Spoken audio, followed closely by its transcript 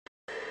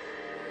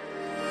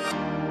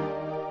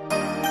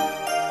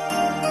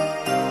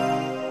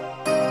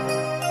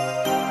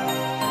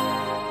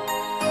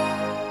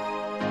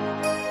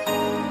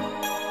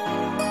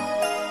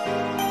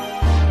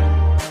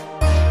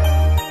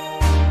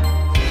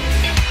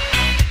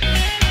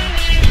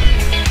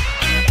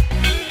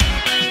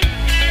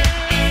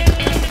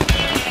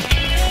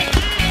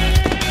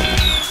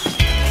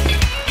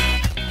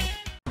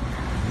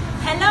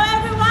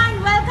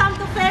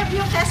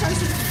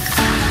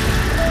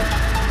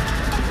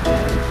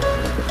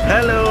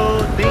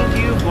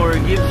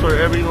gifts for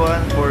everyone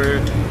for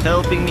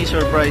helping me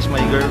surprise my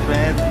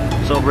girlfriend.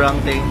 Sobrang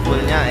thankful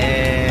niya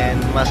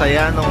and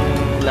masaya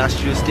nung last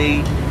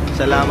Tuesday.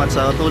 Salamat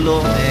sa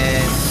tulong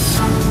and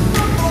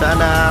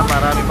sana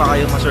marami pa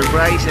kayong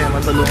ma-surprise and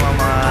matulungan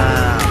mga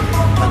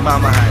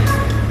magmamahal.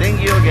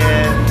 Thank you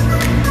again!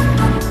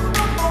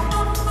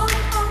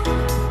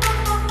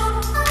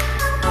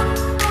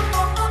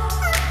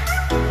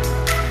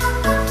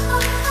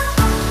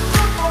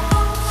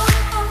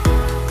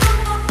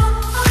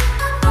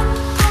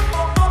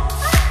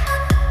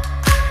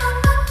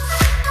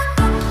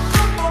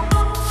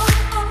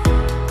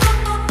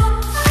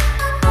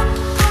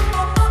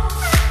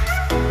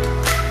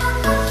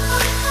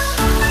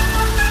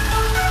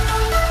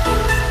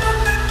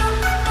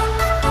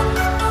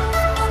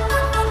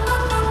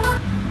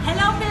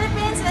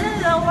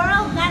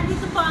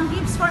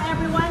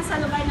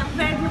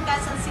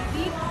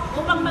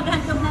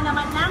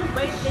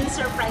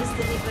 Surprise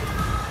delivery.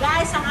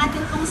 Guys, ang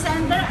ating pong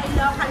sender ay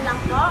local lang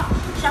po.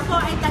 Siya po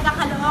ay taga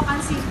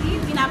Caloocan City.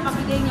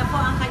 Pinapabigay niya po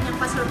ang kanyang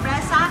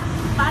pasurpresa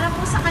para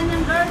po sa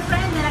kanyang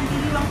girlfriend na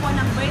nagdiriwang po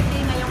ng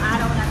birthday ngayong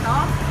araw na to.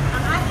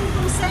 Ang ating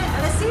pong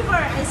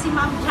receiver ay si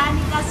Ma'am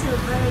Janica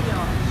Silverio.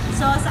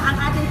 So, ang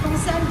ating pong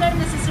sender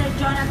na si Sir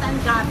Jonathan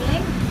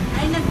Gabing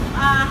ay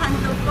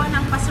naghandog po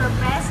ng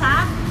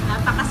pasurpresa.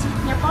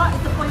 Napaka-sweet niya po.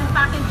 Ito po yung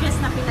packages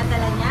na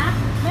pinadala niya.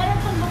 Meron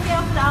pong bouquet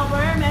of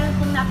flower, meron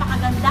pong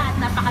napakaganda at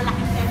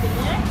napakalaking teddy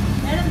bear.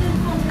 Meron din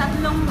pong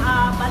tatlong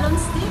balloon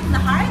stick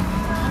na heart.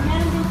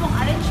 Meron din pong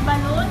orange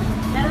balloon,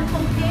 meron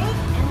pong cake,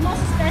 and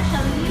most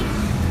especially,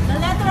 the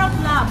letter of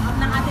love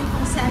ng ating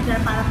pong sender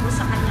para po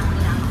sa kanyang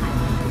minamahal.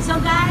 So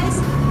guys,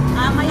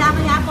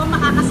 maya-maya po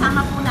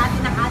makakasama po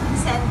natin ang ating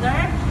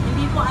sender.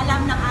 Hindi po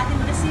alam ng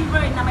ating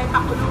receiver na may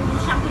pakulong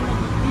siyang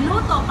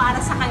niluto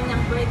para sa kanyang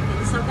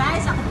birthday. So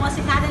guys, ako po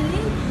si Karen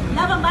Lee,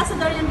 Love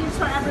Ambassador ng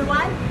Gifts for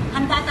Everyone.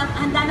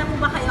 Handa na po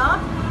ba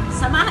kayo?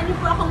 Samahan niyo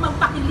po akong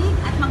magpakilig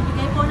at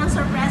magbigay po ng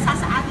sorpresa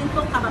sa atin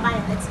pong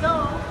kababayan. Let's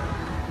go!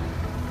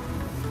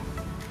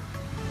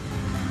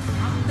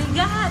 Ang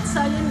bigat!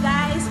 So yun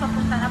guys,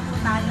 papunta na po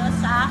tayo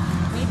sa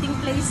waiting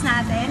place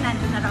natin.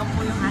 Nandun na raw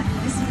po yung ating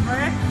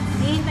receiver.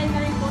 Hihintay na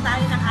rin po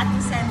tayo ng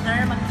ating sender.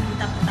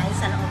 Magkikita po tayo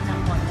sa loob ng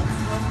mall. Let's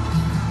go!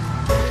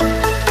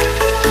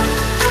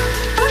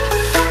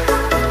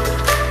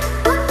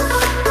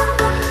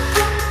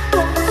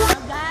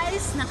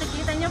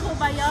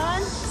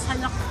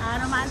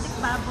 Romantic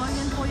Bubble,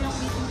 yun po yung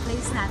meeting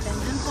place natin.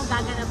 Yun po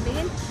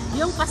gaganapin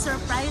yung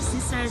pa-surprise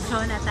ni Sir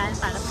Jonathan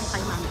para po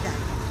kay Ma'am Jan.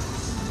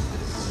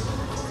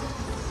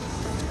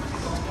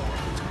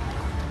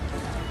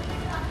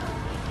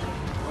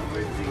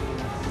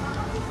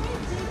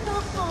 Dito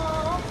po.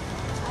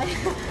 Ay,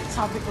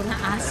 sabi ko na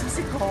aso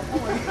si Coco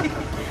eh.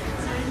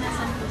 Sir,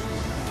 nasan po siya?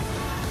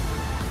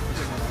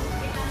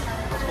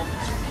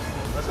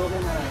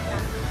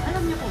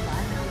 Alam niyo po ba?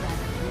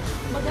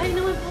 Magay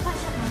naman po tayo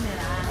sa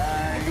camera.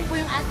 Ito po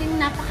yung ating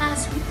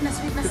napaka-sweet na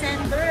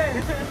sender.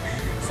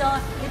 So,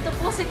 ito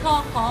po si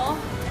Coco.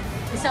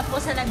 Isa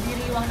po sa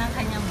nagdiriwang ng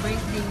kanyang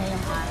birthday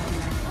ngayong araw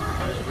na.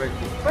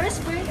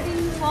 First birthday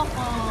ni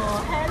Coco.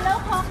 Hello,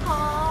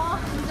 Coco!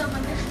 Dito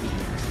man na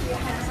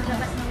sa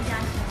labas ng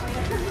yan.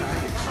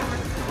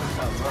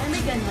 Ay,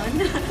 may ganon.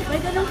 May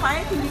ganong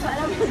part, hindi ko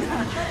alam yun.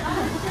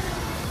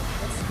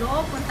 Let's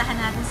go. Puntahan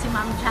natin si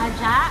Ma'am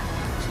Jaja.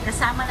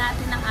 Kasama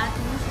natin ang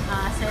ating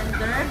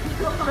sender.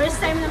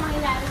 First time na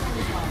mangyayari na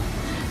ito.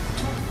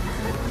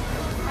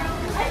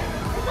 Ay,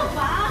 ito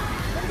ba?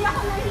 Hindi ako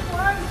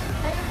na-inform.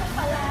 Ay, ito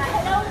pala.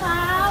 Hello,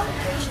 Ma'am.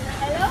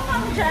 Hello,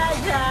 Ma'am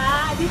Jaja.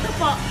 Dito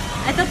po.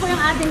 Ito po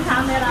yung ating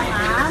camera,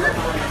 Ma'am.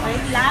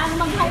 Wait lang.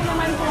 Mag-hi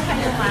naman po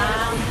kayo,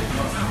 Ma'am.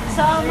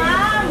 So,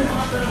 Ma'am,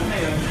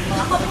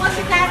 ako po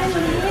si Karen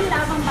Lee,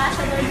 Love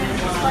Ambassador ng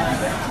Gifts.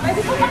 Pwede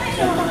po ba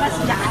kayo lumabas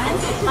dyan?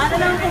 Para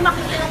lang po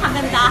makita yung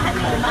kagandahan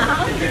ko,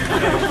 Ma'am.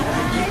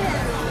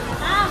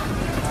 Ma'am,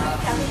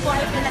 kami po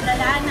ay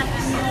pinadala ng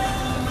inyong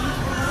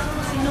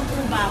sino po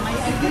ba? May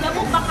idea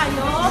po ba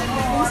kayo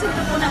kung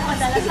sino po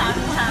napadala sa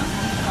amin sa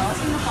dito?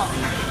 Sino po?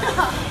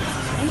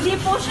 Hindi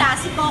po siya,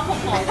 si Coco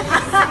po.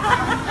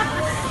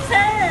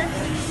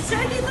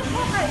 Sir, dito po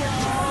kayo.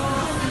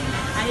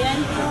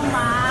 Ayan po,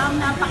 Ma'am.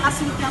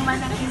 Napaka-sweet naman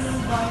ng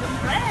inyong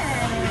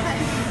boyfriend.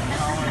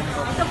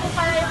 Ito po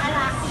pala yung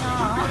alak nyo.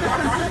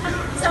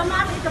 So,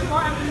 Ma'am, ito po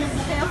ang inyong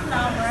bouquet of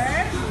flower.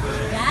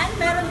 Yan.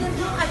 Meron din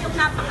po kayong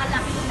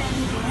napakalaking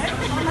teddy bear.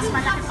 Mas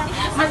malaki pa.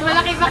 Mas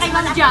malaki pa kay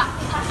Ma'am Ja.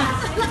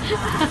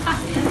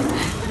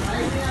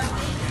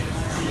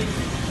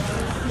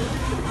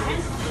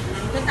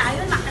 Dito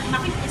tayo.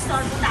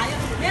 Makikistorbo tayo.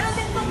 Meron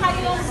din po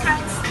kayong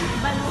hearts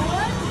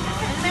balloon.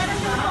 Meron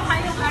din po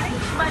kayong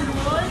orange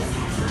balloon.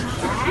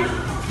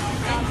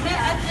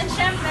 And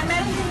syempre,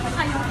 meron din po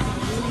kayong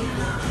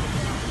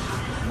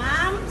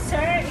Ma'am,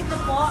 Sir, ito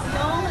po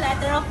yung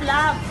letter of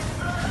love.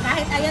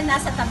 Kahit ayun,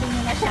 nasa tabi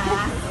niyo na siya.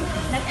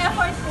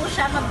 Nag-effort po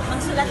siya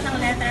magsulat ng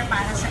letter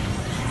para sa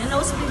inyo.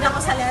 Nose-speed ako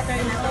sa letter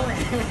na to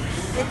eh.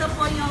 Ito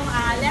po yung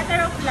letter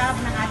of love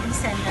ng ating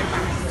sender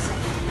para po sa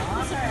inyo.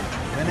 Sir.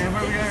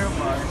 Whenever we are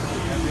apart,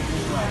 make me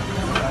smile.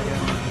 I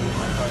am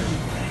my heart.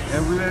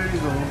 Everywhere you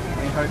go,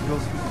 my heart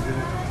goes with you.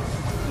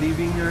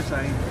 Leaving your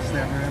side is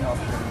never an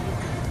option.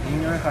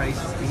 In your highs,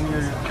 in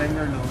your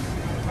lows,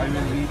 I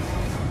will be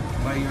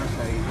by your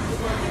side.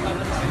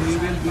 And we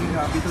will be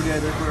happy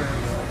together forever.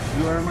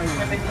 You are my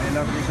one. I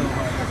love you so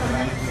much.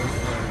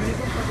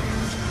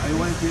 I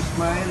want you to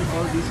smile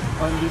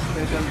on this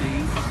special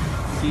day.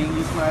 Seeing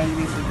you smile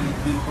is a great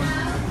deal for me.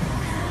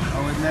 I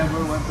would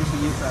never want to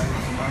see you sad.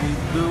 I will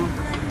do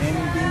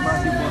anything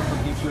possible to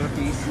keep your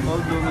face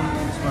all blooming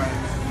and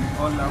smiling,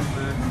 all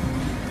laughter,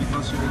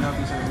 because your love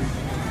is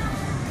everything.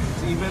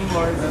 It's even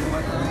more than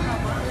what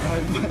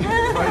I've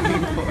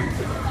bargained for.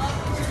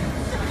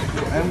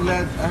 I'm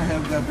glad I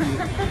have got you.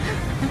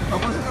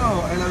 Tapos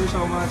I love you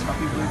so much.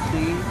 Happy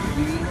birthday,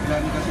 Billy.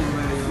 Lani kasi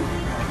Nuevo.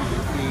 Happy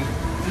birthday.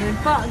 Yun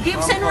po.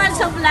 Gifts and words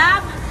of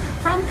love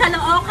from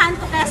Caloocan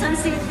to Quezon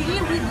City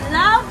with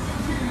love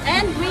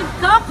and with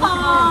Coco.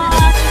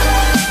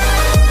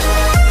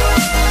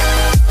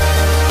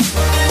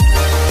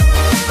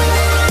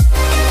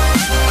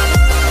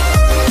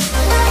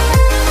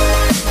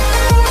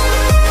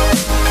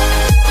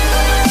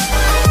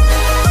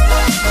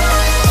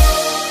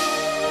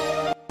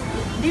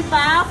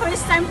 Diba?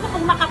 First time ko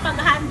pong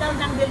makapag-handle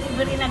ng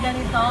delivery na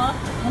ganito.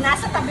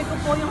 Nasa tabi ko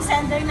po yung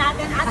sender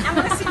natin at ang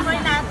receiver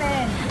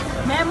natin.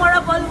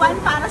 Memorable one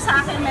para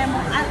sa akin.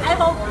 I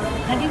hope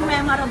naging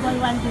memorable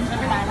one din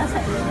para sa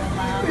iyo.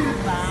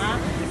 Diba?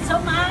 So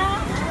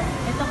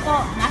ito po,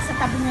 nasa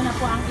tabi nyo na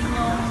po ang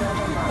inyong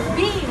B.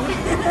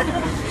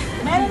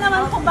 Meron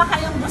naman po ba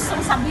kayong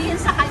gustong sabihin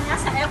sa kanya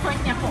sa effort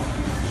niya po?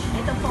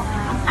 Ito po,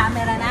 ang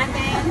camera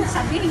natin.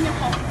 Sabihin niyo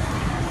po.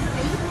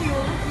 Thank you.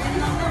 Yan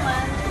lang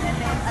naman.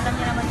 Alam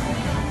niyo naman kung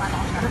paano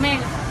ako.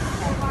 Rumel.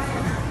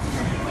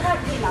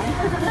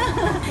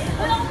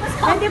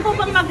 Pwede po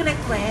bang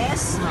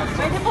mag-request?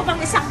 Pwede po bang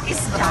isang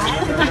kiss dyan?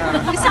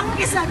 Isang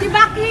kiss na. Di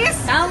ba kiss?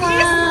 Tama.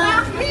 Kiss na.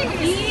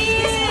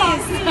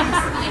 Kiss.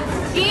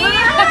 Kiss.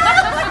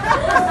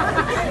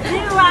 Di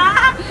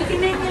ba?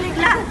 Kinikilig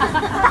lang.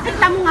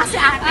 Pakita mo nga si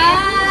ate.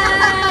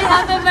 Ay,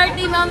 happy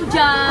birthday, Ma'am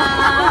Ja.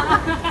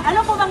 Ano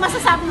po bang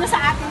masasabi niyo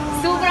sa ating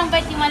Sobrang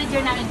birthday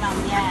manager namin, Ma'am.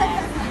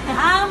 Yes.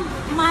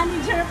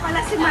 Manager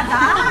pala si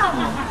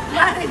Madam.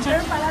 Manager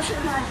pala si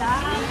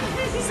Madam.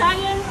 So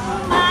yun,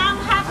 ma'am,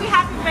 happy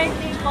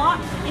birthday po.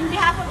 In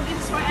behalf of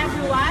Gifts for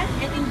Everyone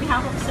and in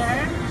behalf of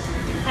Sir,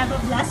 have a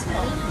blessed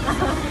po.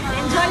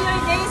 Enjoy your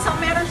day. So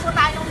meron po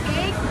tayong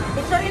cake.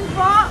 Ito rin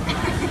po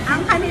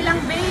ang kanilang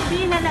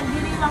baby na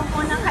nagdiriwang po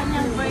ng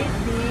kanyang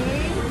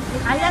birthday.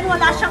 Ayan,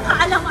 wala siyang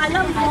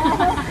kaalam-alam mo.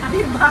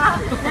 Diba?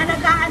 Na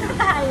nag-aano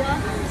tayo.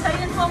 So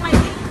yun po, may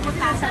cake po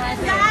tayo.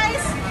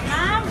 Guys,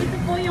 ma'am, ito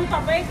po yung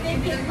pa-birthday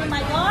cake ni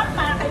Mayor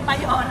para kay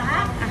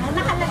Mayora. Ang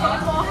nakalagay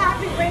po,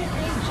 happy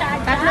birthday,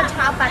 Chaga. Tatlo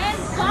tsaka apat.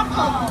 And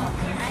Coco.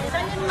 So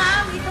yun,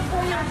 ma'am, ito po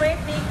yung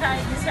birthday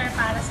card ni Sir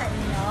para sa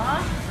inyo.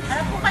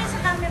 Harap po kayo sa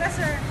camera,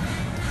 Sir.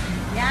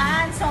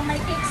 Yan, so may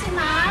cake si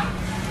ma'am.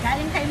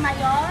 Galing kay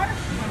Mayor.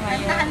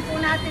 Kantahan po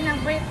natin ang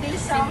birthday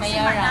song si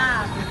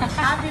Madam.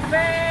 Happy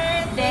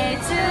birthday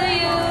to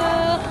you.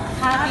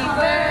 Happy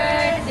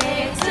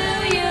birthday to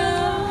you.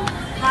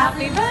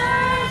 Happy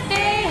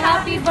birthday,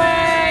 happy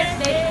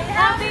birthday,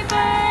 happy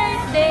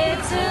birthday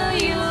to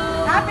you.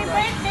 Happy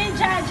birthday,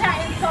 Jaja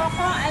and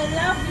Coco. I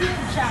love you,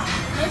 Ja.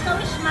 Make a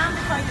wish, ma'am,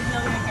 before you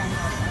blow your candle.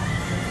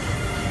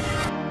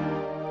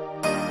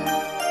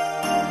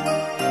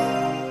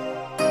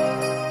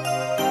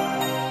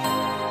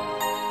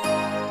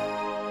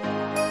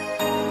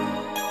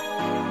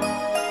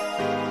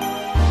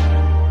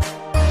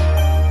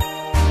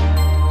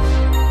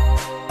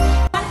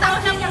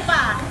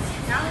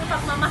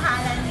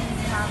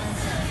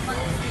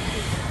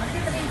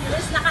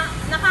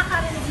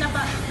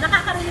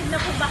 Nakakarinig na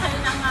po ba kayo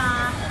ng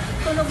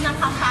tunog ng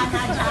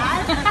kampana dyan?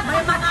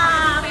 May mga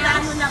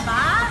plano na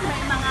ba?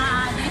 May mga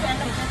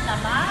development na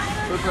ba?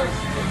 Surprise.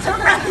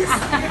 Surprise!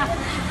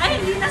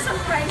 Ay, hindi na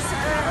surprise,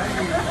 sir.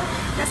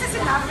 Kasi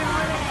sinabi mo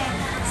rin.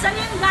 So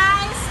yun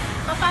guys,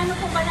 paano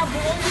po ba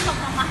nabuo yung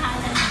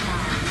pagmamahalan nila?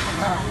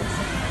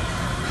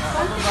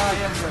 Ano ba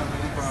yan siya?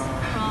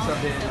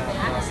 Isabela.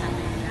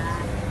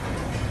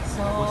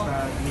 So, Tapos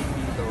na-meet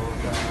dito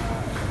sa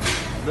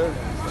doon.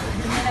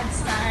 hindi na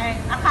nag-start.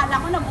 Akala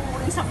ko nabuo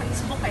rin sa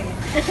Facebook eh.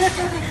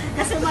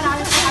 Kasi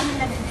marami po kami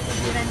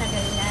nagtitigiran na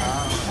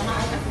ganyan. Mga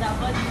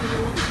OFW.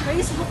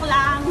 Facebook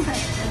lang.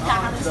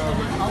 Nagkakaroon sila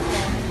ng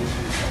open.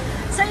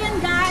 So yun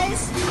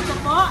guys, ito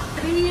po,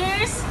 3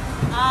 years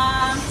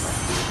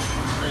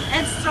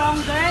and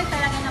stronger.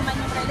 Talaga naman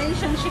yung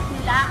relationship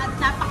nila at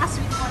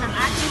napaka-sweet po ng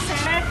ating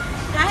sir.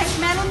 Kahit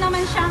meron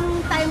naman siyang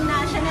time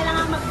na siya na lang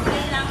ang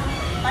magbigay ng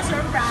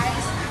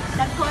pa-surprise,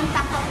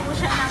 nag-contact pa po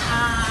siya ng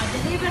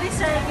delivery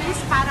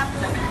service para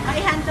po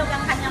maihandog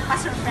ang kanyang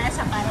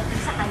pa-surpresa para din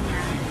sa kanya.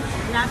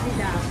 Lovey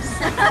loves.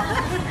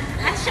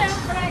 At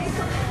syempre,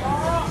 ito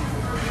po,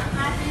 ang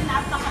ating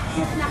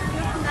napaka-cute na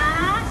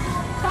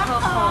Coco.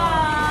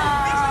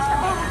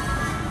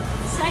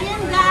 So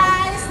yun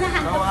guys,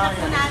 nahandog na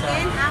po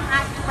natin ang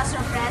ating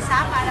pa-surpresa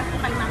para po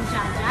kay Ma'am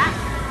Jaja.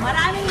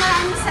 Maraming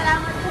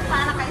salamat po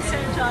para kay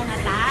Sir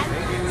Jonathan.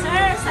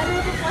 Sir,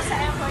 saludo po sa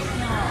effort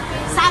nyo.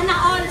 Sana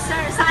all,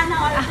 sir. Sana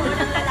all po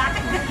ng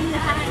lalaki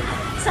ganyan.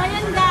 So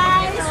yun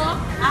guys,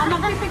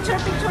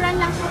 magpipicture-picturean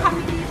lang po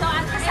kami dito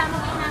at kasama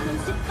po namin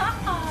si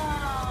Coco.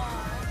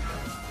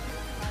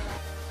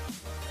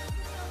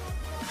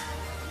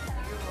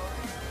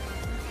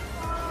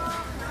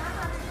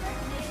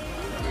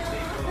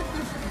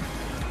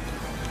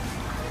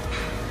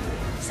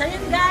 So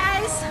yun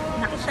guys,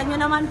 nakita nyo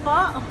naman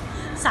po,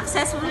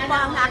 successful po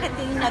ang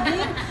aking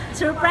naging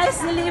surprise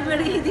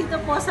delivery dito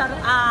po sa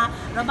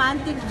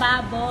Romantic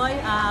Baboy,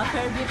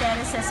 Fairview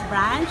Terraces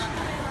branch.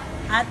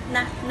 At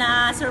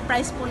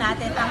na-surprise po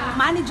natin ang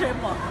manager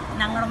po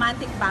ng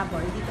Romantic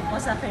Baboy dito po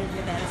sa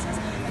Fairview Terraces.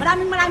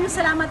 Maraming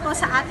salamat po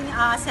sa ating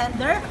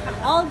sender.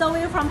 All the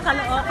way from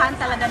Caloocan,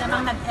 talaga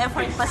namang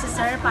nag-effort pa si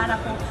Sir para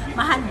po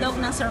mahandog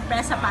ng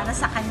sorpresa para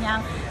sa kanyang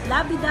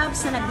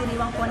lovey-dubs na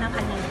nagdiriwang po ng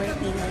kanyang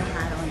birthday ngayong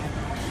araw na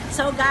ito.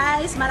 So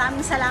guys,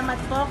 maraming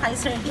salamat po kay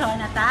Sir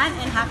Jonathan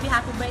and happy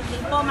birthday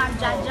po Ma'am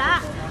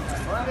Jaja.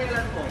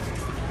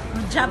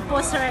 Good job po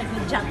sir,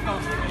 good job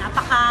po.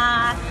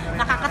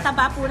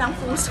 Nakakataba po ng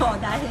puso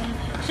dahil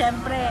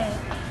syempre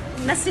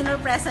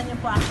nasinurpresa niyo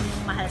po ang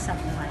inyong mahal sa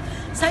buhay.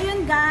 So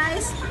yun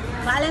guys,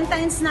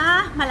 Valentine's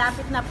na,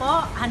 malapit na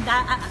po.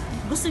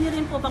 Gusto niyo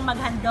rin po bang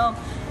maghandog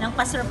ng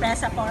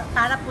pasurpresa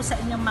para po sa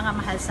inyong mga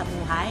mahal sa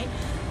buhay?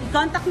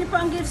 I-contact niyo po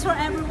ang Gifts for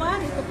Everyone.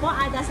 Ito po,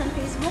 add us on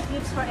Facebook,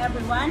 Gifts for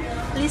Everyone.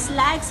 Please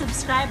like,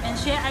 subscribe, and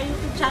share our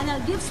YouTube channel,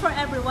 Gifts for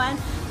Everyone.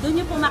 Doon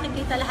niyo po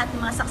makikita lahat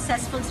ng mga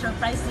successful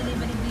surprise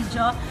delivery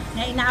video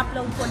na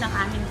ina-upload po ng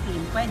aming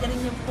team. Pwede rin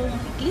niyo pong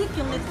i-click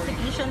yung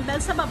notification bell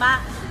sa baba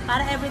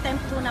para every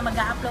time po na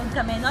mag-upload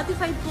kami,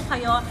 notified po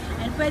kayo,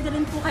 and pwede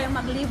rin po kayo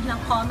mag-leave ng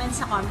comments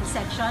sa comment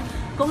section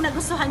kung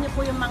nagustuhan niyo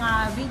po yung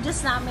mga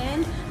videos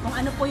namin, kung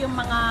ano po yung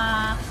mga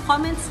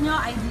comments nyo,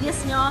 ideas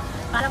nyo,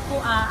 para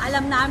po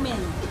alam namin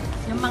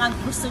yung mga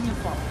gusto nyo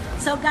po.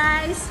 So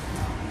guys,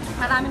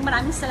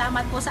 maraming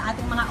salamat po sa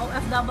ating mga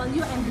OFW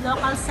and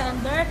local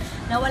sender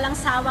na walang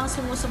sawang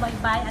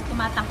sumusubaybay at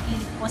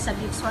tumatangkilik po sa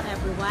Gifts for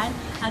Everyone.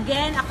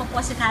 Again, ako po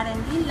si Karen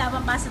Lynn,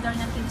 Love Ambassador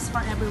ng Gifts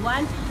for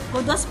Everyone.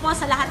 Kudos po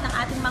sa lahat ng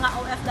ating mga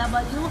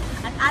OFW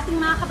at ating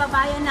mga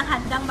kababayan na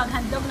handang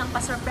maghandog ng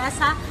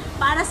pasurpresa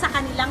para sa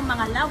kanilang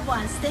mga loved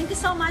ones. Thank you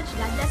so much.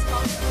 God bless po.